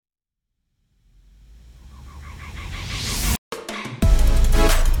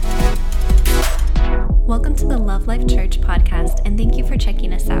the Love Life Church podcast, and thank you for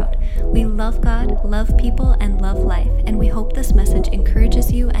checking us out. We love God, love people, and love life, and we hope this message encourages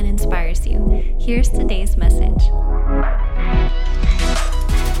you and inspires you. Here's today's message.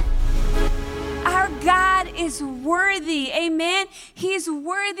 Our God is worthy, amen? He's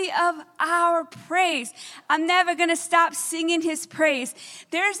worthy of our praise. I'm never going to stop singing his praise.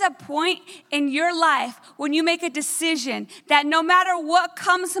 There's a point in your life when you make a decision that no matter what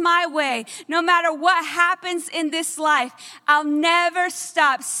comes my way, no matter what happens in this life, I'll never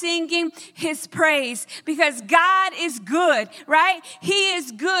stop singing his praise because God is good, right? He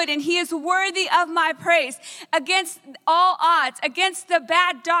is good and he is worthy of my praise against all odds, against the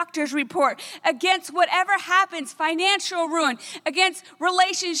bad doctor's report, against whatever happens, financial ruin, against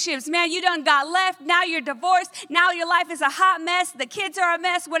relationships. Man, you done got left. Now you're divorced. Now your life is a hot mess. The kids are a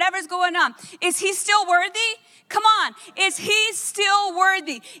mess. Whatever's going on. Is he still worthy? Come on. Is he still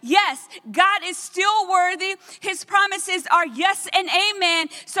worthy? Yes, God is still worthy. His promises are yes and amen.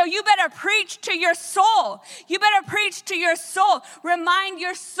 So you better preach to your soul. You better preach to your soul. Remind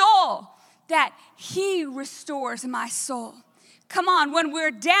your soul that he restores my soul. Come on, when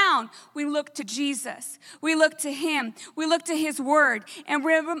we're down, we look to Jesus. We look to him. We look to his word. And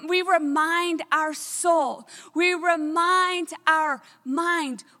we remind our soul. We remind our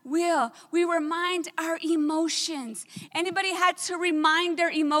mind, will. We remind our emotions. Anybody had to remind their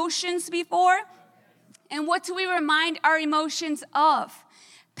emotions before? And what do we remind our emotions of?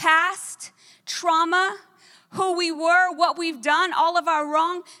 Past, trauma, who we were, what we've done, all of our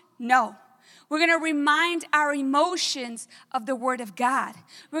wrong? No. We're going to remind our emotions of the Word of God.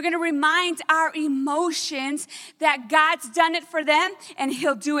 We're going to remind our emotions that God's done it for them and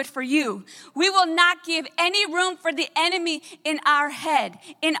he'll do it for you. We will not give any room for the enemy in our head,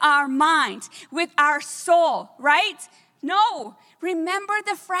 in our mind, with our soul, right? No. Remember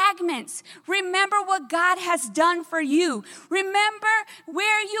the fragments. Remember what God has done for you. Remember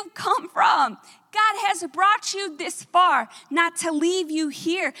where you've come from. God has brought you this far, not to leave you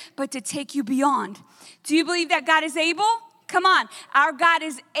here, but to take you beyond. Do you believe that God is able? Come on. Our God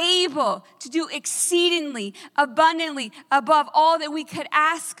is able to do exceedingly, abundantly, above all that we could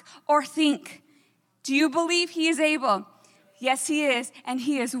ask or think. Do you believe he is able? Yes, he is, and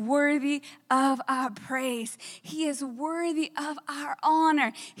he is worthy of our praise. He is worthy of our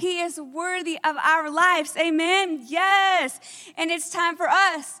honor. He is worthy of our lives. Amen? Yes. And it's time for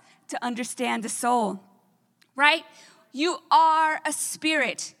us to understand the soul, right? You are a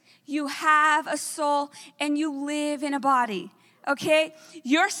spirit. You have a soul, and you live in a body. Okay?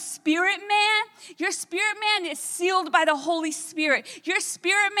 Your spirit man is sealed by the Holy Spirit. Your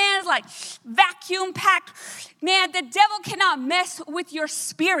spirit man is like vacuum packed. Man, the devil cannot mess with your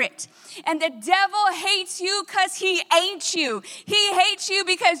spirit. And the devil hates you because he ain't you. He hates you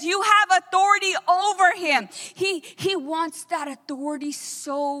because you have authority over him. He wants that authority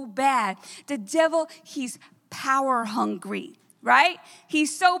so bad. The devil, he's power hungry. Right?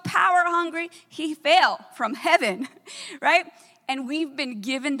 He's so power hungry, he fell from heaven, right? And we've been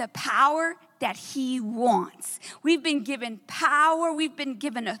given the power that he wants. We've been given power. We've been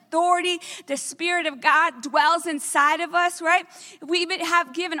given authority. The Spirit of God dwells inside of us, right? We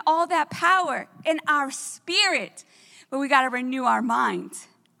have given all that power in our spirit, but we got to renew our mind.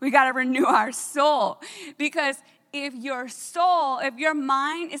 We got to renew our soul, because if your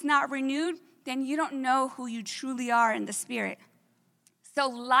mind is not renewed, then you don't know who you truly are in the Spirit. So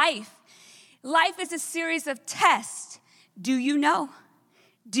life is a series of tests. Do you know?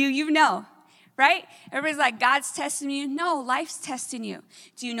 Do you know? Right? Everybody's like, God's testing you. No, life's testing you.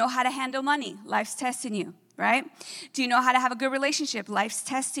 Do you know how to handle money? Life's testing you, right? Do you know how to have a good relationship? Life's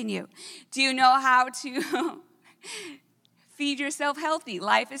testing you. Do you know how to feed yourself healthy?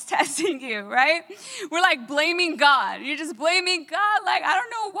 Life is testing you, right? We're like blaming God. You're just blaming God. Like, I don't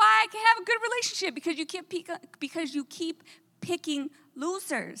know why I can't have a good relationship because you keep picking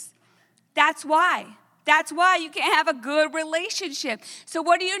losers. That's why you can't have a good relationship. So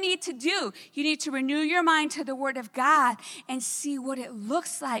what do you need to do? You need to renew your mind to the Word of God and see what it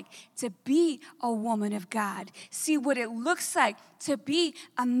looks like to be a woman of God. See what it looks like to be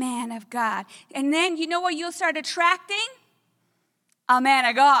a man of God. And then you know what you'll start attracting? A man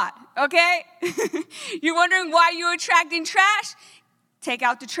of God, okay? You're wondering why you're attracting trash? Take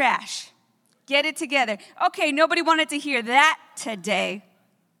out the trash. Get it together. Okay, nobody wanted to hear that today.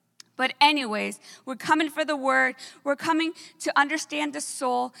 But anyways, we're coming for the word. We're coming to understand the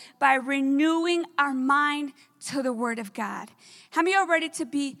soul by renewing our mind to the Word of God. How many are ready to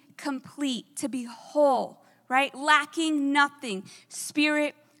be complete, to be whole, right? Lacking nothing,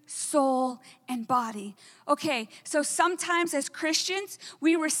 spirit, soul, and body. Okay, so sometimes as Christians,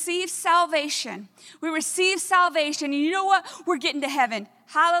 we receive salvation. We receive salvation, and you know what? We're getting to heaven.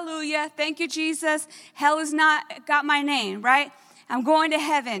 Hallelujah. Thank you, Jesus. Hell has not got my name, right? I'm going to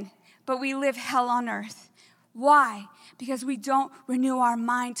heaven, but we live hell on earth. Why? Because we don't renew our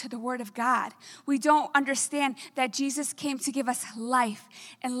mind to the Word of God. We don't understand that Jesus came to give us life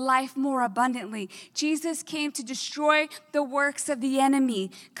and life more abundantly. Jesus came to destroy the works of the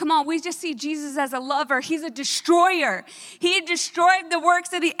enemy. Come on, we just see Jesus as a lover. He's a destroyer. He destroyed the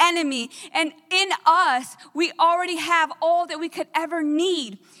works of the enemy. And in us, we already have all that we could ever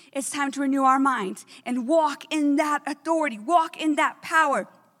need. It's time to renew our minds and walk in that authority, walk in that power.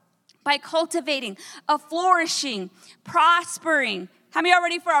 By cultivating a flourishing, prospering. How many are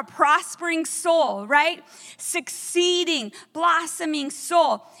ready for a prospering soul, right? Succeeding, blossoming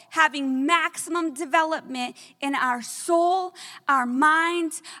soul. Having maximum development in our soul, our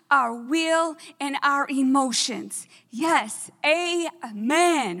minds, our will, and our emotions. Yes,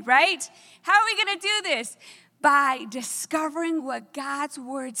 amen, right? How are we going to do this? By discovering what God's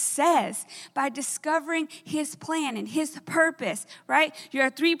word says, by discovering his plan and his purpose, right? You're a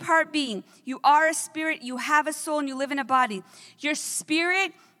three-part being. You are a spirit, you have a soul, and you live in a body. Your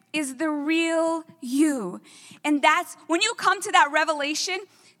spirit is the real you. And that's, when you come to that revelation,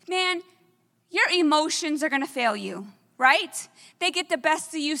 man, your emotions are going to fail you, right? They get the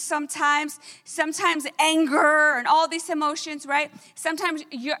best of you sometimes anger and all these emotions, right? Sometimes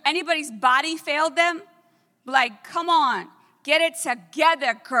anybody's body failed them. Like, come on, get it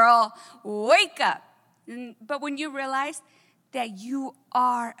together, girl. Wake up. But when you realize that you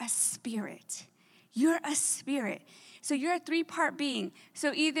are a spirit, you're a spirit. So you're a three-part being.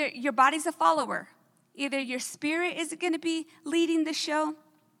 So either your body's a follower, either your spirit is going to be leading the show,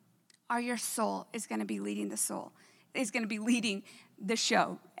 or your soul is going to be leading the soul, is going to be leading the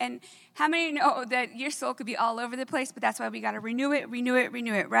show. And how many know that your soul could be all over the place, but that's why we got to renew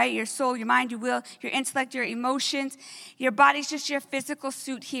it, right? Your soul, your mind, your will, your intellect, your emotions. Your body's just your physical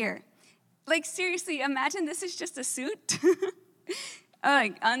suit here. Like, seriously, imagine this is just a suit.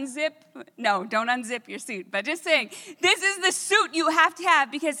 Like, unzip. No, don't unzip your suit. But just saying, this is the suit you have to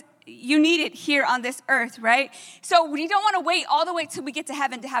have because you need it here on this earth, right? So we don't want to wait all the way till we get to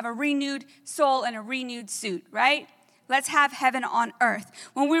heaven to have a renewed soul and a renewed suit, right? Let's have heaven on earth.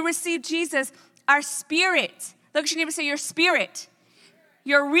 When we receive Jesus, our spirit, look at your neighbor and say, your spirit,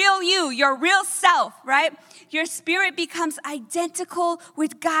 your real you, your real self, right? Your spirit becomes identical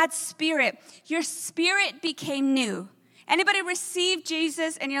with God's spirit. Your spirit became new. Anybody receive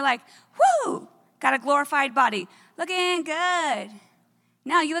Jesus and you're like, whoo, got a glorified body. Looking good.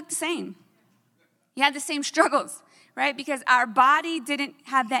 Now you look the same. You had the same struggles. Right? Because our body didn't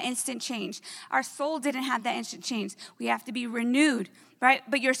have that instant change. Our soul didn't have that instant change. We have to be renewed, right?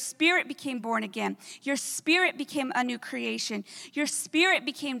 But your spirit became born again. Your spirit became a new creation. Your spirit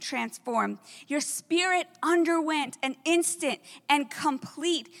became transformed. Your spirit underwent an instant and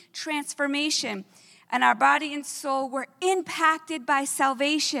complete transformation. And our body and soul were impacted by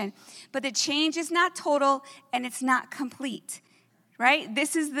salvation. But the change is not total and it's not complete. Right?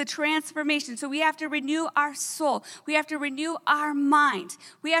 This is the transformation. So we have to renew our soul. We have to renew our mind.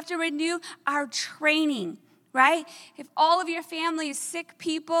 We have to renew our training, right? If all of your family is sick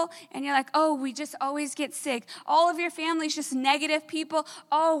people and you're like, oh, we just always get sick. All of your family is just negative people.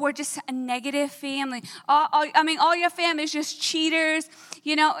 Oh, we're just a negative family. All your family is just cheaters.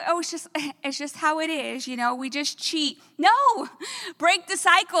 You know, oh, it's just how it is. You know, we just cheat. No, break the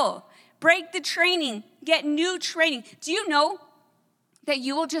cycle. Break the training. Get new training. Do you know that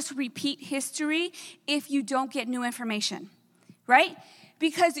you will just repeat history if you don't get new information, right?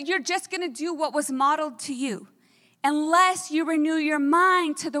 Because you're just going to do what was modeled to you unless you renew your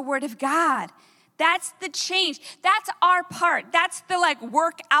mind to the Word of God. That's the change. That's our part. That's the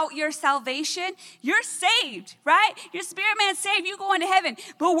work out your salvation. You're saved, right? Your spirit man's saved. You go into heaven,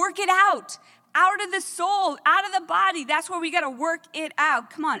 but work it out of the soul, out of the body. That's where we got to work it out.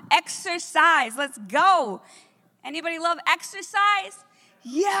 Come on, exercise. Let's go. Anybody love exercise?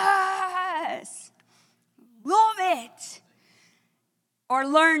 Yes. Love it. Or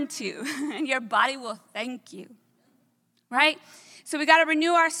learn to, and your body will thank you. Right? So we got to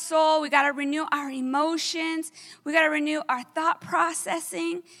renew our soul. We got to renew our emotions. We got to renew our thought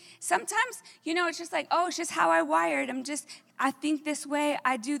processing. Sometimes, it's just like, oh, it's just how I wired. I think this way.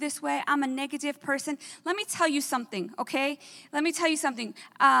 I do this way. I'm a negative person. Let me tell you something, okay? Let me tell you something.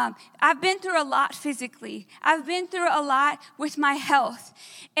 I've been through a lot physically. I've been through a lot with my health.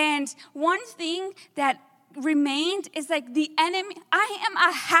 And one thing that remained is the enemy. I am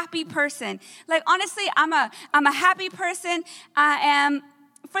a happy person. Honestly, I'm a happy person. I am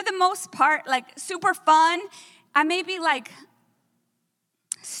for the most part, like super fun. I may be like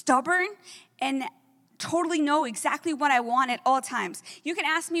stubborn and totally know exactly what I want at all times. You can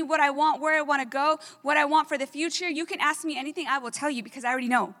ask me what I want, where I want to go, what I want for the future. You can ask me anything, I will tell you because I already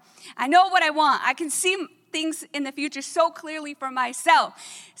know. I know what I want. I can see things in the future so clearly for myself.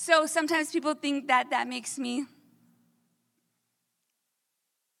 So sometimes people think that makes me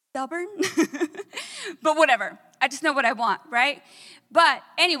stubborn, but whatever. I just know what I want, right? But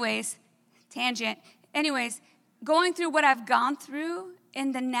anyways, tangent. Anyways, going through what I've gone through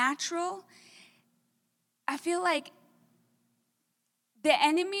in the natural, I feel like the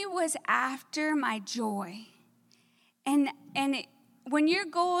enemy was after my joy. And when you're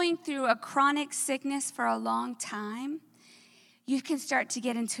going through a chronic sickness for a long time, you can start to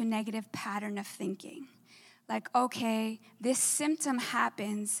get into a negative pattern of thinking. Like, okay, this symptom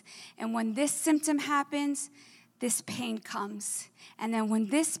happens, and when this symptom happens, this pain comes. And then when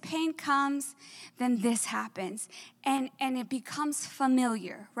this pain comes, then this happens. And it becomes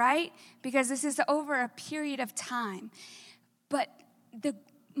familiar, right? Because this is over a period of time. But the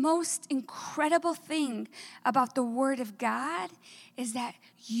most incredible thing about the Word of God is that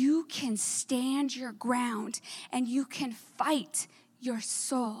you can stand your ground and you can fight your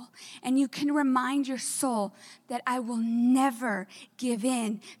soul, and you can remind your soul that I will never give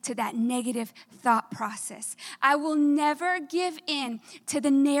in to that negative thought process. I will never give in to the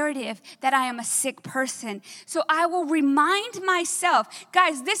narrative that I am a sick person. So I will remind myself,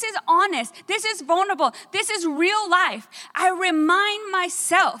 guys, this is honest, this is vulnerable, this is real life. I remind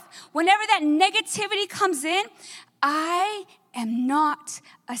myself whenever that negativity comes in, I am not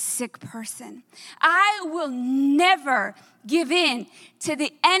a sick person. I will never give in to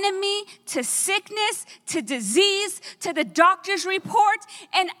the enemy, to sickness, to disease, to the doctor's report,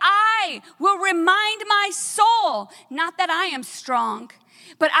 and I will remind my soul, not that I am strong,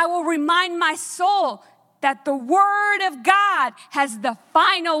 but I will remind my soul that the Word of God has the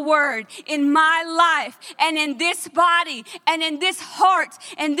final word in my life and in this body and in this heart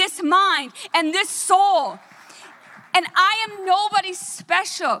and this mind and this soul. And I am nobody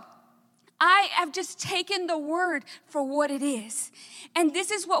special. I have just taken the Word for what it is. And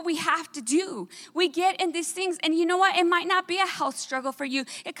this is what we have to do. We get in these things, and you know what? It might not be a health struggle for you.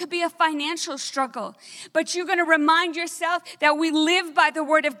 It could be a financial struggle. But you're going to remind yourself that we live by the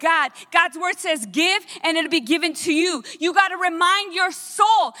Word of God. God's Word says give, and it'll be given to you. You got to remind your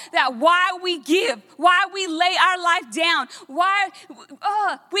soul that why we give, why we lay our life down,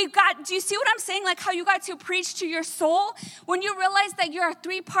 do you see what I'm saying? Like how you got to preach to your soul? When you realize that you're a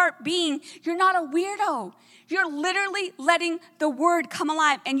 3-part being, you're not a weirdo. You're literally letting the Word come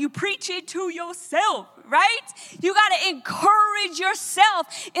alive, and you preach it to yourself, right? You got to encourage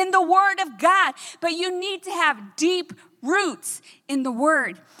yourself in the Word of God, but you need to have deep roots in the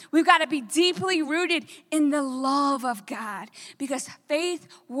Word. We've got to be deeply rooted in the love of God, because faith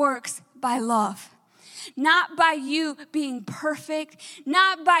works by love. Not by you being perfect,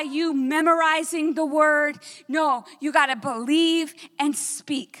 not by you memorizing the Word. No, you got to believe and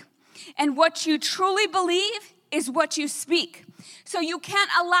speak. And what you truly believe is what you speak. So you can't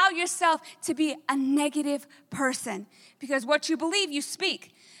allow yourself to be a negative person, because what you believe, you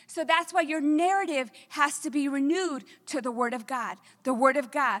speak. So that's why your narrative has to be renewed to the Word of God. The Word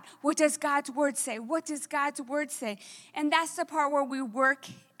of God. What does God's Word say? What does God's Word say? And that's the part where we work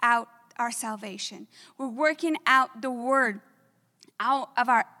out our salvation. We're working out the Word out of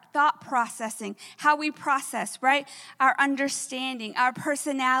our thought processing, how we process, right? Our understanding, our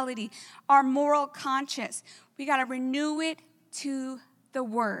personality, our moral conscience. We got to renew it to the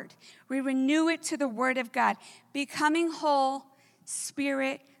Word. We renew it to the Word of God, becoming whole,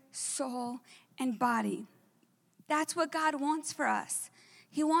 spirit, soul, and body. That's what God wants for us.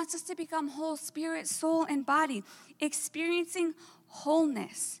 He wants us to become whole, spirit, soul, and body, experiencing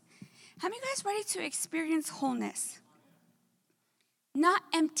wholeness. How many of you guys ready to experience wholeness? Not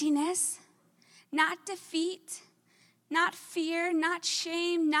emptiness, not defeat, not fear, not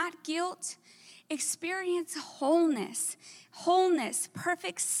shame, not guilt. Experience wholeness,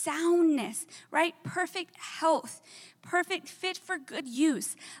 perfect soundness, right? Perfect health, perfect fit for good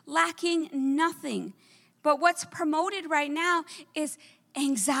use, lacking nothing. But what's promoted right now is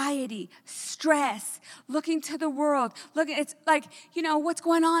anxiety, stress, looking to the world. It's like, what's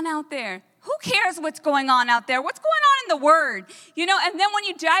going on out there? Who cares what's going on out there? What's going on in the Word? And then when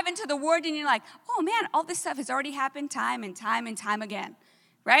you dive into the Word and you're like, oh man, all this stuff has already happened time and time and time again,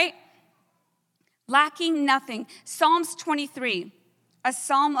 right? Lacking nothing. Psalms 23, a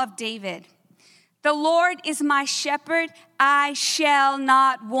psalm of David. The Lord is my shepherd, I shall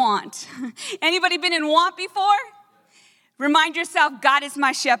not want. Anybody been in want before? Remind yourself, God is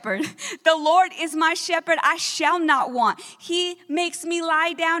my shepherd. The Lord is my shepherd. I shall not want. He makes me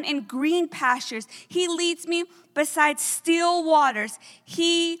lie down in green pastures. He leads me beside still waters.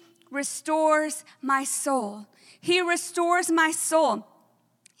 He restores my soul. He restores my soul.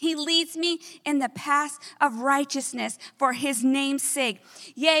 He leads me in the paths of righteousness for his name's sake.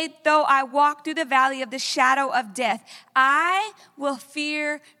 Yea, though I walk through the valley of the shadow of death, I will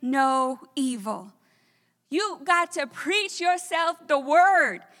fear no evil. You got to preach yourself the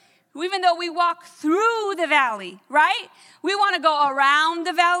word. Even though we walk through the valley, right? We want to go around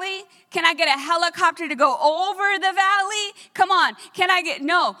the valley. Can I get a helicopter to go over the valley? Come on.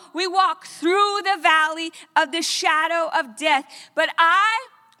 No. We walk through the valley of the shadow of death. But I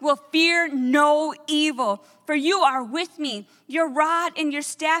will fear no evil, for you are with me. Your rod and your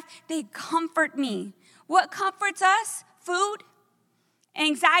staff, they comfort me. What comforts us? Food?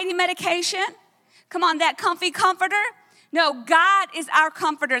 Anxiety medication? Come on, that comfy comforter? No, God is our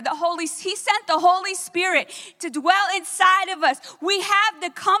comforter. He sent the Holy Spirit to dwell inside of us. We have the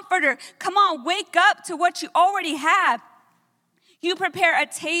comforter. Come on, wake up to what you already have. You prepare a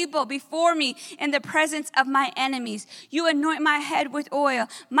table before me in the presence of my enemies. You anoint my head with oil.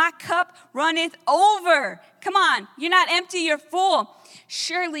 My cup runneth over. Come on, you're not empty, you're full.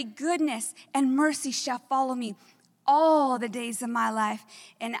 Surely goodness and mercy shall follow me all the days of my life,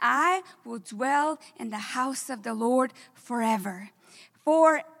 and I will dwell in the house of the Lord forever.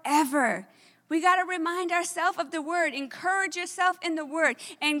 Forever. We got to remind ourselves of the word. Encourage yourself in the word,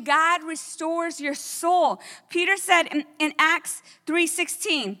 and God restores your soul. Peter said in Acts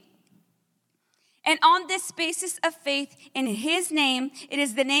 3:16, and on this basis of faith in his name, it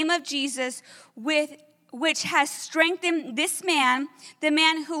is the name of Jesus, which has strengthened this man, the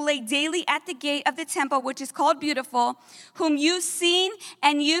man who lay daily at the gate of the temple, which is called Beautiful, whom you've seen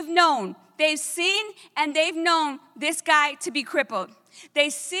and you've known. They've seen and they've known this guy to be crippled.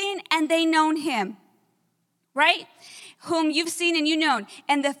 They've seen and they known him, right? Whom you've seen and you known.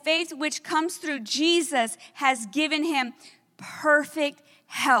 And the faith which comes through Jesus has given him perfect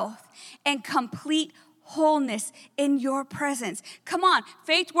health and complete wholeness in your presence. Come on,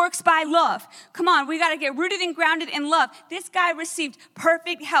 faith works by love. Come on, we got to get rooted and grounded in love. This guy received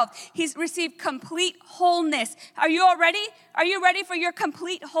perfect health. He's received complete wholeness. Are you all ready? Are you ready for your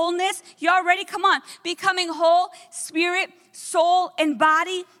complete wholeness? You all ready? Come on, becoming whole, spirit, soul, and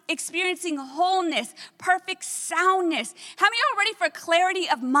body, experiencing wholeness, perfect soundness. How many of you are ready for clarity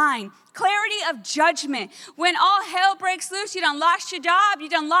of mind, clarity of judgment? When all hell breaks loose, you done lost your job, you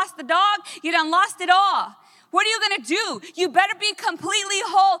done lost the dog, you done lost it all. What are you going to do? You better be completely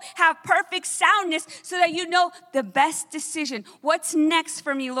whole, have perfect soundness so that you know the best decision. What's next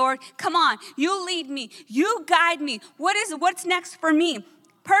for me, Lord? Come on, you lead me, you guide me. What's next for me?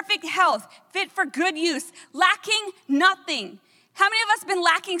 Perfect health, fit for good use, lacking nothing. How many of us been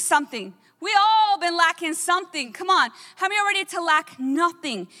lacking something? We all been lacking something. Come on. How many are ready to lack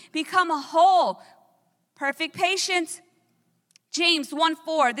nothing? Become a whole. Perfect patience. James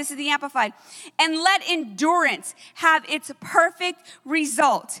 1:4, this is the Amplified. And let endurance have its perfect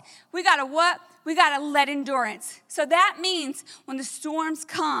result. We got to what? We got to let endurance. So that means when the storms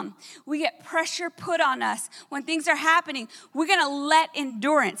come, we get pressure put on us. When things are happening, we're going to let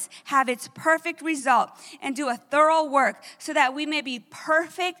endurance have its perfect result and do a thorough work so that we may be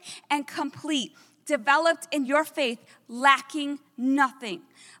perfect and complete, developed in your faith, lacking nothing.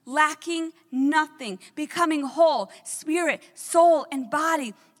 Lacking nothing, becoming whole, spirit, soul, and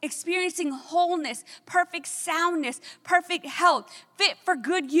body, experiencing wholeness, perfect soundness, perfect health, fit for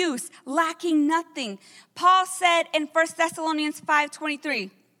good use, lacking nothing. Paul said in 1 Thessalonians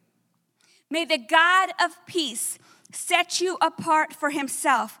 5:23, may the God of peace set you apart for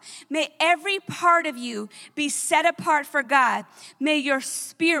himself. May every part of you be set apart for God. May your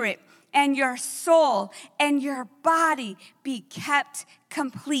spirit and your soul and your body be kept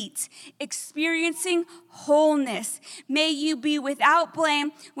complete, experiencing wholeness. May you be without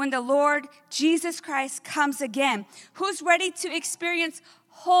blame when the Lord Jesus Christ comes again. Who's ready to experience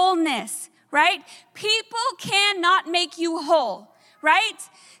wholeness, right? People cannot make you whole, right?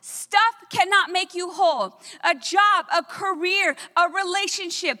 Stuff cannot make you whole. A job, a career, a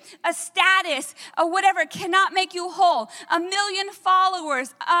relationship, a status, or whatever cannot make you whole. 1 million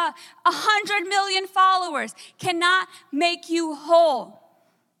followers, 100 million followers cannot make you whole.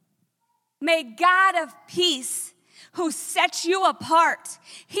 May God of peace, who sets you apart,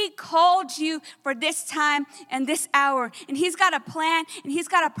 he called you for this time and this hour, and he's got a plan and he's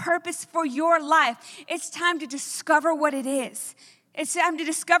got a purpose for your life. It's time to discover what it is. It's time to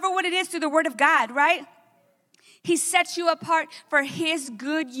discover what it is through the word of God, right? He sets you apart for his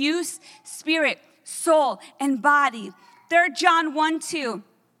good use, spirit, soul, and body. 3 John 1:2.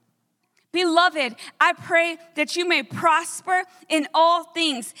 Beloved, I pray that you may prosper in all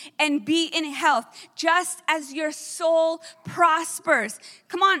things and be in health, just as your soul prospers.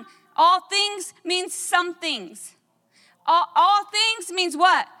 Come on, all things means some things. All things means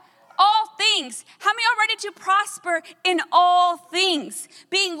what? All things. How many are ready to prosper in all things?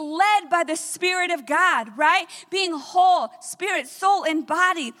 Being led by the Spirit of God, right? Being whole, spirit, soul, and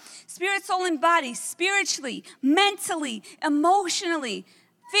body. Spirit, soul, and body. Spiritually, mentally, emotionally,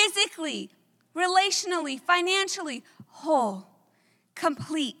 physically, relationally, financially, whole,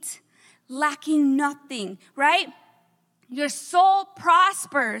 complete, lacking nothing, right? Your soul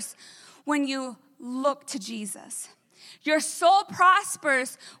prospers when you look to Jesus. Your soul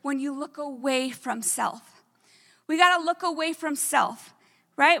prospers when you look away from self. We got to look away from self,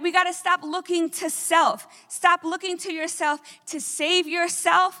 right? We got to stop looking to self. Stop looking to yourself to save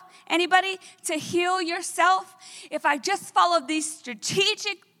yourself. Anybody? To heal yourself. If I just follow this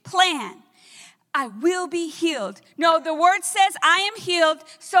strategic plan, I will be healed. No, the word says I am healed,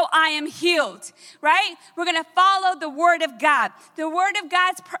 so I am healed, right? We're going to follow the word of God. The word of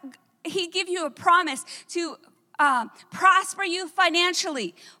God's, he give you a promise to prosper you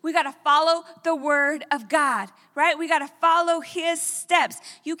financially. We got to follow the word of God, right? We got to follow his steps.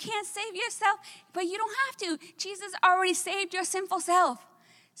 You can't save yourself, but you don't have to. Jesus already saved your sinful self.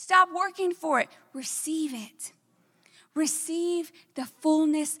 Stop working for it. Receive it. Receive the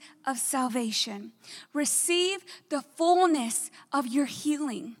fullness of salvation. Receive the fullness of your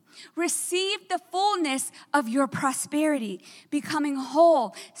healing. Receive the fullness of your prosperity, becoming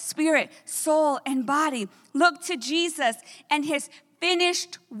whole, spirit, soul, and body. Look to Jesus and his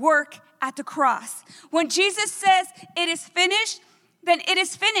finished work at the cross. When Jesus says it is finished, then it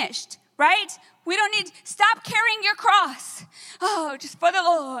is finished, right? We don't need, stop carrying your cross. Oh, just for the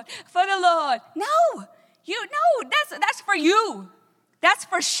Lord, for the Lord. No. That's for you. That's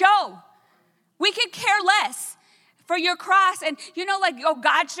for show. We could care less for your cross. And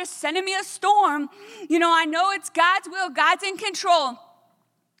God's just sending me a storm. I know it's God's will. God's in control.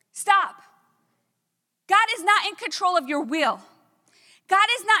 Stop. God is not in control of your will. God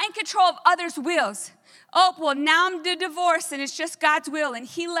is not in control of others' wills. Oh, well, now I'm divorced and it's just God's will. And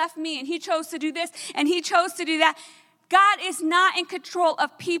he left me and he chose to do this and he chose to do that. God is not in control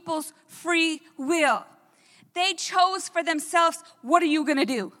of people's free will. They chose for themselves. What are you going to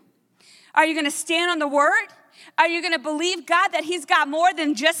do? Are you going to stand on the word? Are you going to believe God that he's got more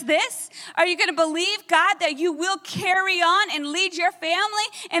than just this? Are you going to believe God that you will carry on and lead your family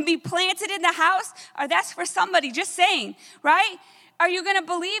and be planted in the house? Or that's for somebody, just saying, right? Are you going to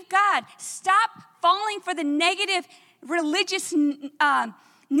believe God? Stop falling for the negative religious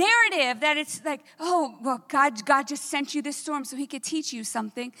narrative that it's like, oh, well, God just sent you this storm so he could teach you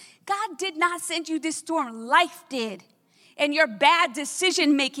something. God did not send you this storm. Life did. And your bad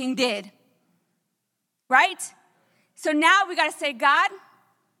decision-making did. Right? So now we got to say, God,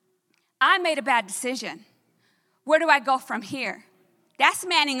 I made a bad decision. Where do I go from here? That's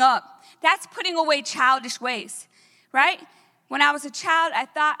manning up. That's putting away childish ways. Right? When I was a child, I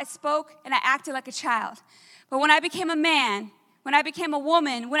thought, I spoke, and I acted like a child. But when I became a man, when I became a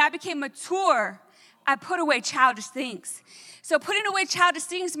woman, when I became mature, I put away childish things. So putting away childish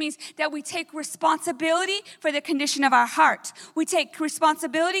things means that we take responsibility for the condition of our heart. We take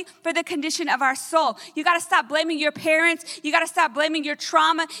responsibility for the condition of our soul. You got to stop blaming your parents. You got to stop blaming your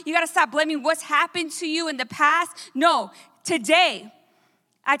trauma. You got to stop blaming what's happened to you in the past. No, today,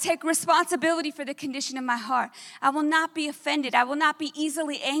 I take responsibility for the condition of my heart. I will not be offended. I will not be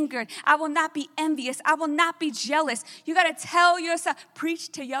easily angered. I will not be envious. I will not be jealous. You got to tell yourself,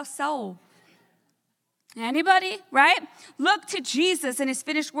 preach to your soul. Anybody, right? Look to Jesus and his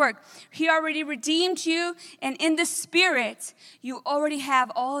finished work. He already redeemed you, and in the Spirit, you already have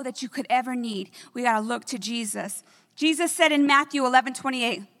all that you could ever need. We got to look to Jesus. Jesus said in Matthew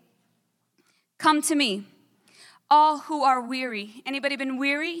 11:28, come to me, all who are weary. Anybody been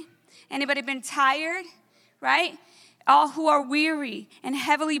weary? Anybody been tired? Right? All who are weary and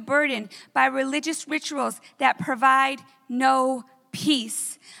heavily burdened by religious rituals that provide no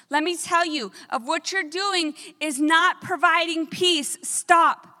peace. Let me tell you, of what you're doing is not providing peace.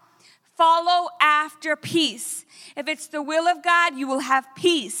 Stop. Follow after peace. If it's the will of God, you will have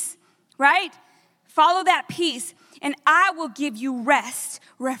peace, right? Follow that peace, and I will give you rest,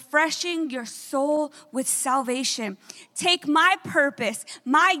 refreshing your soul with salvation. Take my purpose,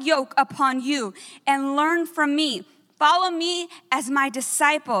 my yoke upon you, and learn from me. Follow me as my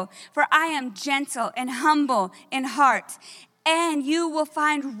disciple, for I am gentle and humble in heart, and you will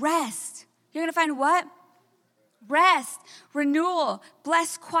find rest. You're going to find what? Rest, renewal,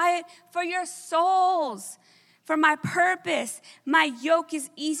 blessed quiet for your souls. For my purpose, my yoke is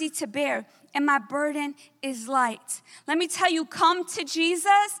easy to bear, and my burden is light. Let me tell you, come to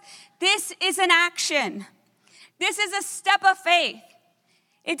Jesus. This is an action. This is a step of faith.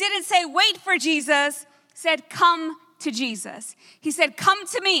 It didn't say wait for Jesus. It said come to Jesus. He said come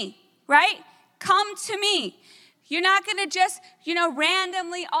to me, right? Come to me. You're not going to just,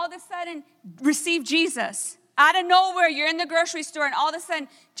 randomly all of a sudden receive Jesus. Out of nowhere, you're in the grocery store and all of a sudden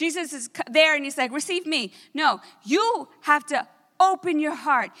Jesus is there and he's like, receive me. No, you have to open your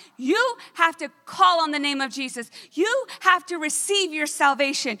heart. You have to call on the name of Jesus. You have to receive your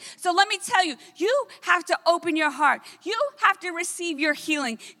salvation. So let me tell you, you have to open your heart. You have to receive your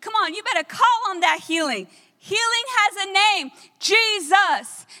healing. Come on, you better call on that healing. Healing has a name,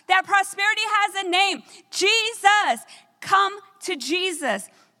 Jesus. That prosperity has a name, Jesus. Come to Jesus.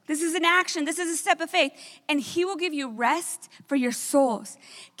 This is an action. This is a step of faith. And he will give you rest for your souls.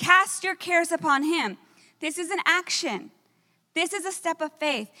 Cast your cares upon him. This is an action. This is a step of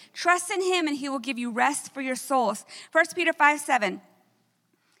faith. Trust in him and he will give you rest for your souls. 1 Peter 5:7.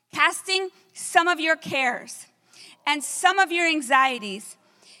 Casting some of your cares and some of your anxieties.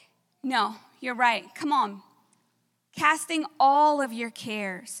 No, you're right. Come on. Casting all of your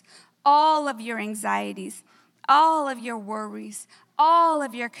cares, all of your anxieties, all of your worries, all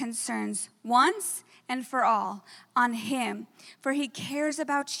of your concerns once and for all on him. For he cares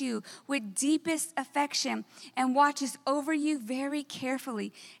about you with deepest affection and watches over you very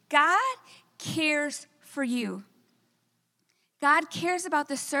carefully. God cares for you. God cares about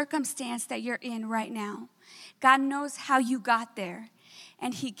the circumstance that you're in right now. God knows how you got there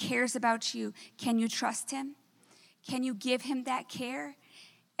and he cares about you. Can you trust him? Can you give him that care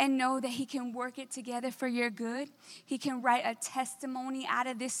and know that he can work it together for your good? He can write a testimony out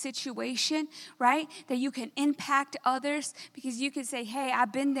of this situation, right? That you can impact others because you can say, hey,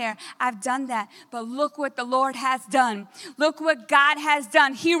 I've been there. I've done that. But look what the Lord has done. Look what God has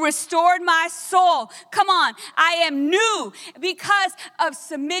done. He restored my soul. Come on. I am new because of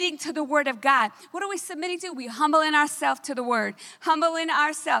submitting to the word of God. What are we submitting to? We humbling ourselves to the word. Humbling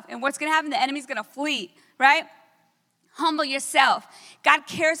ourselves. And what's going to happen? The enemy's going to flee, right? Humble yourself. God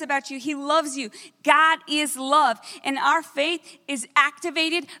cares about you. He loves you. God is love. And our faith is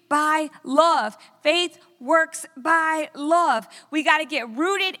activated by love. Faith works by love. We got to get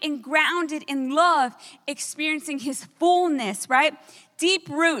rooted and grounded in love, experiencing his fullness, right? Deep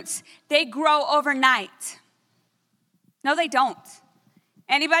roots, they grow overnight. No, they don't.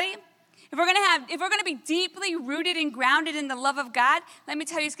 Anybody? If we're going to be deeply rooted and grounded in the love of God, let me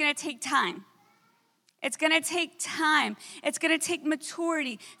tell you, it's going to take time. It's going to take time. It's going to take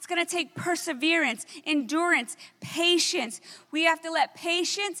maturity. It's going to take perseverance, endurance, patience. We have to let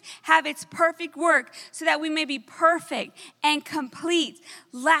patience have its perfect work so that we may be perfect and complete,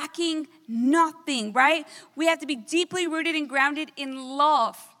 lacking nothing, right? We have to be deeply rooted and grounded in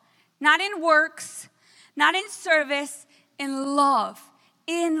love, not in works, not in service, in love.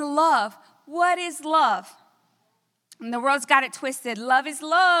 In love. What is love? And the world's got it twisted. Love is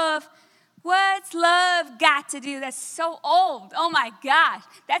love. What's love got to do? That's so old. Oh my gosh.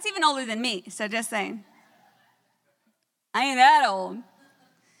 That's even older than me. So just saying. I ain't that old.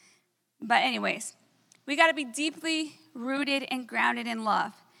 But anyways, we got to be deeply rooted and grounded in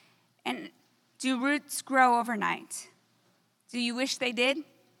love. And do roots grow overnight? Do you wish they did?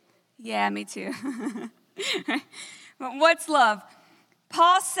 Yeah, me too. But what's love?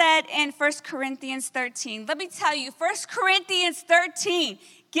 Paul said in 1 Corinthians 13, let me tell you, 1 Corinthians 13,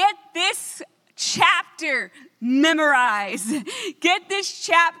 get this chapter memorized. Get this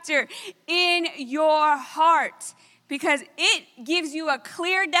chapter in your heart because it gives you a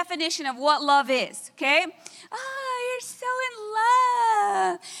clear definition of what love is, okay? Oh, you're so in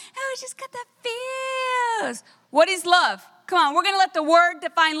love. Oh, I just got the feels. What is love? Come on, we're going to let the word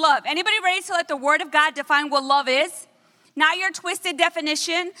define love. Anybody ready to let the word of God define what love is? Not your twisted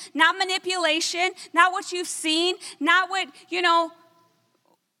definition, not manipulation, not what you've seen, not what, you know.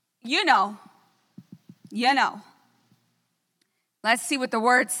 Let's see what the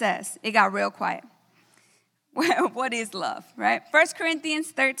word says. It got real quiet. What is love, right? 1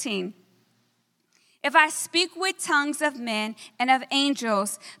 Corinthians 13. If I speak with tongues of men and of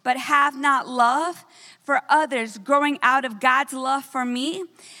angels, but have not love for others growing out of God's love for me,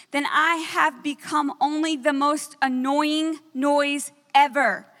 then I have become only the most annoying noise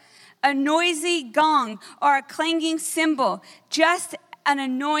ever. A noisy gong or a clanging cymbal, just an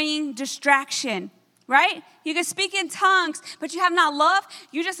annoying distraction, right? You can speak in tongues, but you have not love,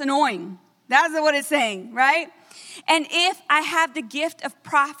 you're just annoying. That's what it's saying, right? And if I have the gift of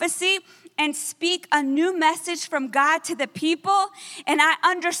prophecy and speak a new message from God to the people, and I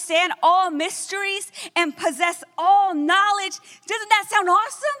understand all mysteries and possess all knowledge. Doesn't that sound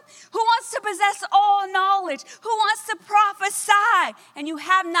awesome? Who wants to possess all knowledge? Who wants to prophesy? And you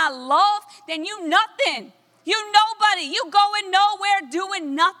have not love, then you nothing. You nobody. You going nowhere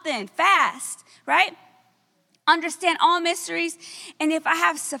doing nothing. Fast, right? Understand all mysteries, and if I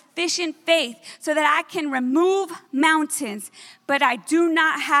have sufficient faith so that I can remove mountains, but I do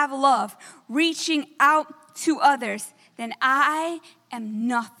not have love, reaching out to others, then I am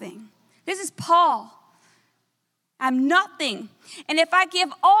nothing. This is Paul. I'm nothing. And if I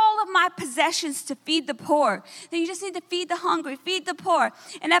give all of my possessions to feed the poor, then you just need to feed the hungry, feed the poor.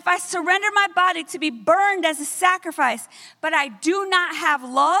 And if I surrender my body to be burned as a sacrifice, but I do not have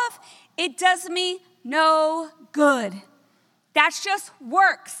love, it does me no good. That's just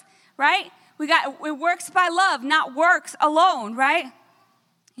works, right? It works by love, not works alone, right?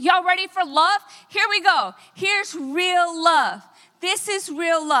 Y'all ready for love? Here we go. Here's real love. This is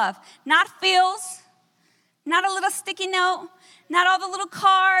real love. Not feels, not a little sticky note, not all the little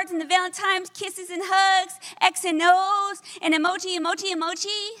cards and the Valentine's kisses and hugs, X and O's, and emoji.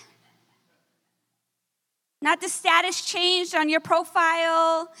 Not the status changed on your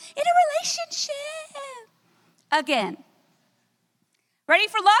profile. In a relationship. Again. Ready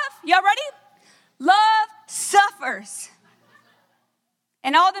for love? Y'all ready? Love suffers.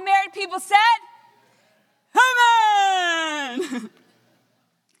 And all the married people said, amen.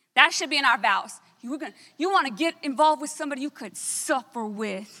 That should be in our vows. You want to get involved with somebody you could suffer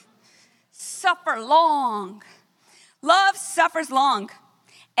with. Suffer long. Love suffers long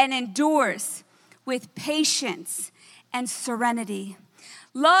and endures with patience and serenity.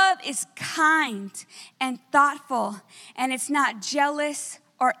 Love is kind and thoughtful, and it's not jealous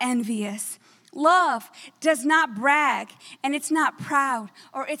or envious. Love does not brag, and it's not proud,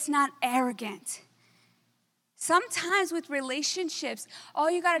 or it's not arrogant. Sometimes with relationships, all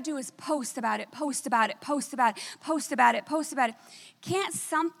you got to do is post about it. Can't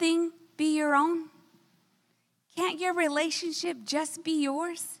something be your own? Can't your relationship just be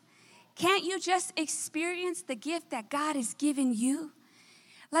yours? Can't you just experience the gift that God has given you?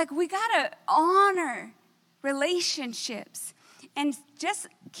 Like, we got to honor relationships and just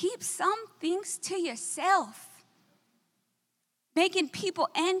keep some things to yourself. Making people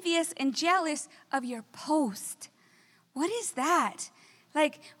envious and jealous of your post. What is that?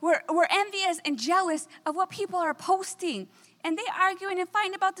 Like, we're envious and jealous of what people are posting. And they arguing and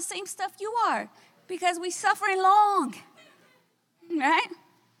fighting about the same stuff you are because we suffering long. Right?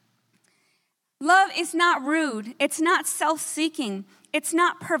 Love is not rude. It's not self-seeking. It's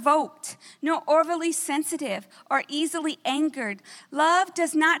not provoked, nor overly sensitive or easily angered. Love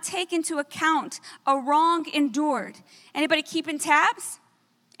does not take into account a wrong endured. Anybody keeping tabs?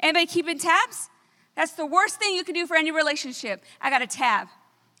 That's the worst thing you can do for any relationship. I got a tab.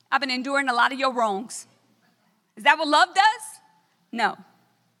 I've been enduring a lot of your wrongs. Is that what love does? No.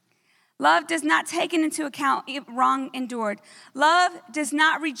 Love does not take into account wrong endured. Love does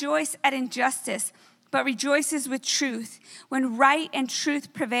not rejoice at injustice, but rejoices with truth when right and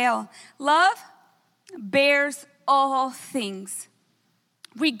truth prevail. Love bears all things,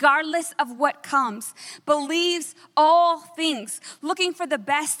 regardless of what comes, believes all things, looking for the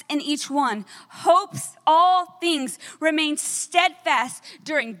best in each one, hopes all things, remains steadfast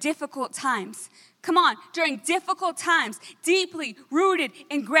during difficult times. Come on, during difficult times, deeply rooted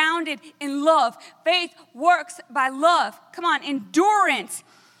and grounded in love. Faith works by love. Come on, endurance.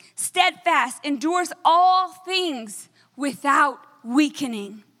 Steadfast, endures all things without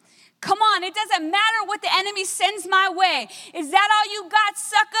weakening. Come on, it doesn't matter what the enemy sends my way. Is that all you got,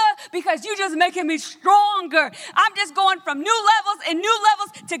 sucker? Because you just making me stronger. I'm just going from new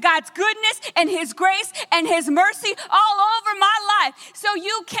levels to God's goodness and his grace and his mercy all over my life. So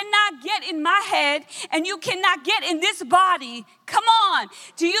you cannot get in my head and you cannot get in this body. Come on.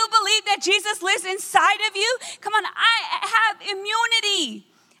 Do you believe that Jesus lives inside of you? Come on, I have immunity.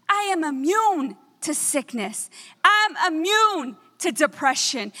 I am immune to sickness. I'm immune to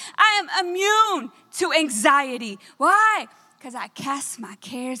depression. I am immune to anxiety. Why? Because I cast my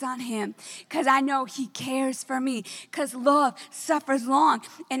cares on him. Because I know he cares for me. Because love suffers long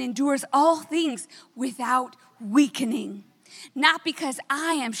and endures all things without weakening. Not because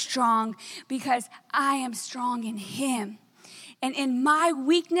I am strong, because I am strong in him. And in my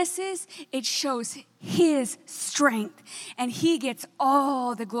weaknesses, it shows his strength. And he gets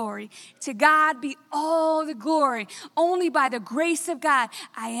all the glory. To God be all the glory. Only by the grace of God,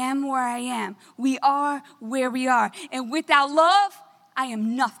 I am where I am. We are where we are. And without love, I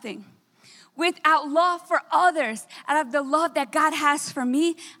am nothing. Without love for others, out of the love that God has for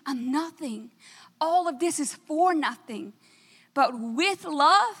me, I'm nothing. All of this is for nothing. But with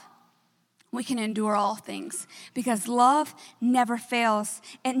love, we can endure all things because love never fails,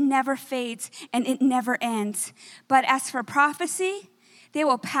 it never fades, and it never ends. But as for prophecy, they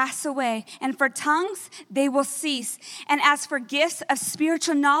will pass away, and for tongues, they will cease. And as for gifts of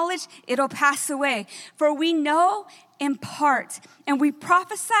spiritual knowledge, it'll pass away. For we know in part, and we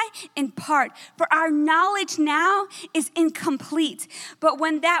prophesy in part. For our knowledge now is incomplete. But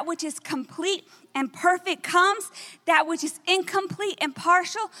when that which is complete and perfect comes, that which is incomplete and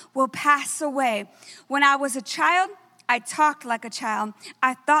partial will pass away. When I was a child, I talked like a child.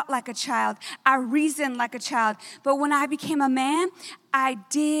 I thought like a child. I reasoned like a child. But when I became a man, I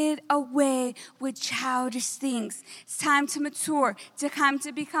did away with childish things. It's time to mature, time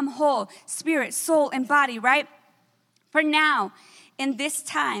to become whole, spirit, soul, and body, right? For now, in this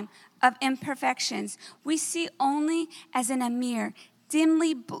time of imperfections, we see only as in a mirror,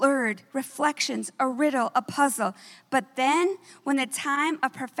 dimly blurred reflections, a riddle, a puzzle. But then, when the time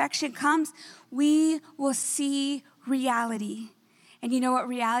of perfection comes, we will see reality. And you know what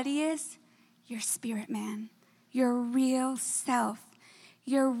reality is? Your spirit, man. Your real self.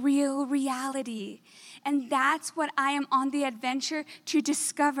 Your real reality. And that's what I am on the adventure to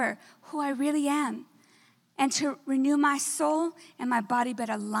discover who I really am. And to renew my soul, and my body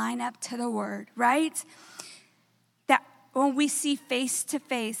better line up to the word, right? That when we see face to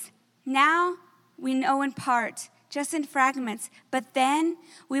face, now we know in part, just in fragments, but then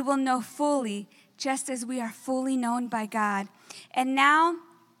we will know fully, just as we are fully known by God. And now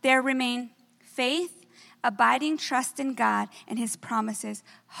there remain faith, abiding trust in God and his promises,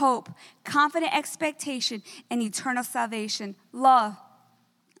 hope, confident expectation, and eternal salvation, love,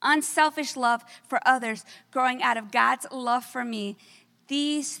 unselfish love for others, growing out of God's love for me.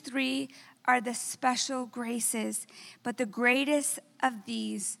 These three are the special graces, but the greatest of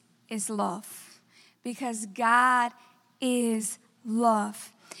these is love, because God is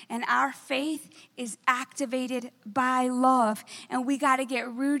love. And our faith is activated by love. And we got to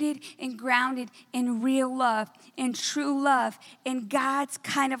get rooted and grounded in real love, in true love, in God's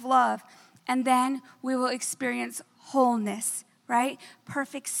kind of love. And then we will experience wholeness, right?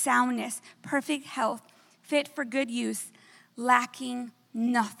 Perfect soundness, perfect health, fit for good use, lacking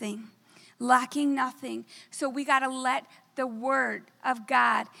nothing. Lacking nothing. So we got to let the word of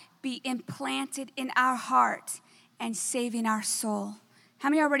God be implanted in our heart and saving our soul. How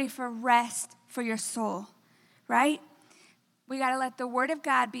many are ready for rest for your soul, right? We got to let the word of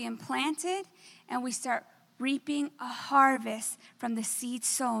God be implanted, and we start reaping a harvest from the seed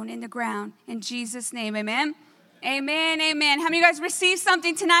sown in the ground. In Jesus' name, amen? Amen, amen. How many of you guys received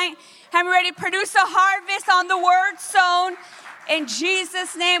something tonight? How many ready to produce a harvest on the word sown? In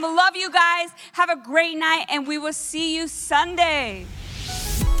Jesus' name, love you guys. Have a great night, and we will see you Sunday.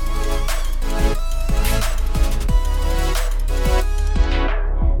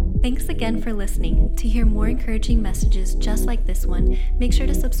 Thanks again for listening. To hear more encouraging messages just like this one, make sure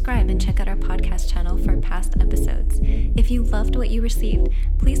to subscribe and check out our podcast channel for past episodes. If you loved what you received,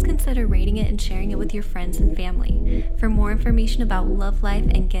 please consider rating it and sharing it with your friends and family. For more information about Love Life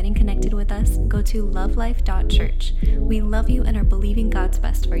and getting connected with us, go to lovelife.church. We love you and are believing God's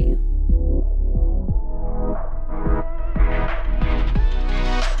best for you.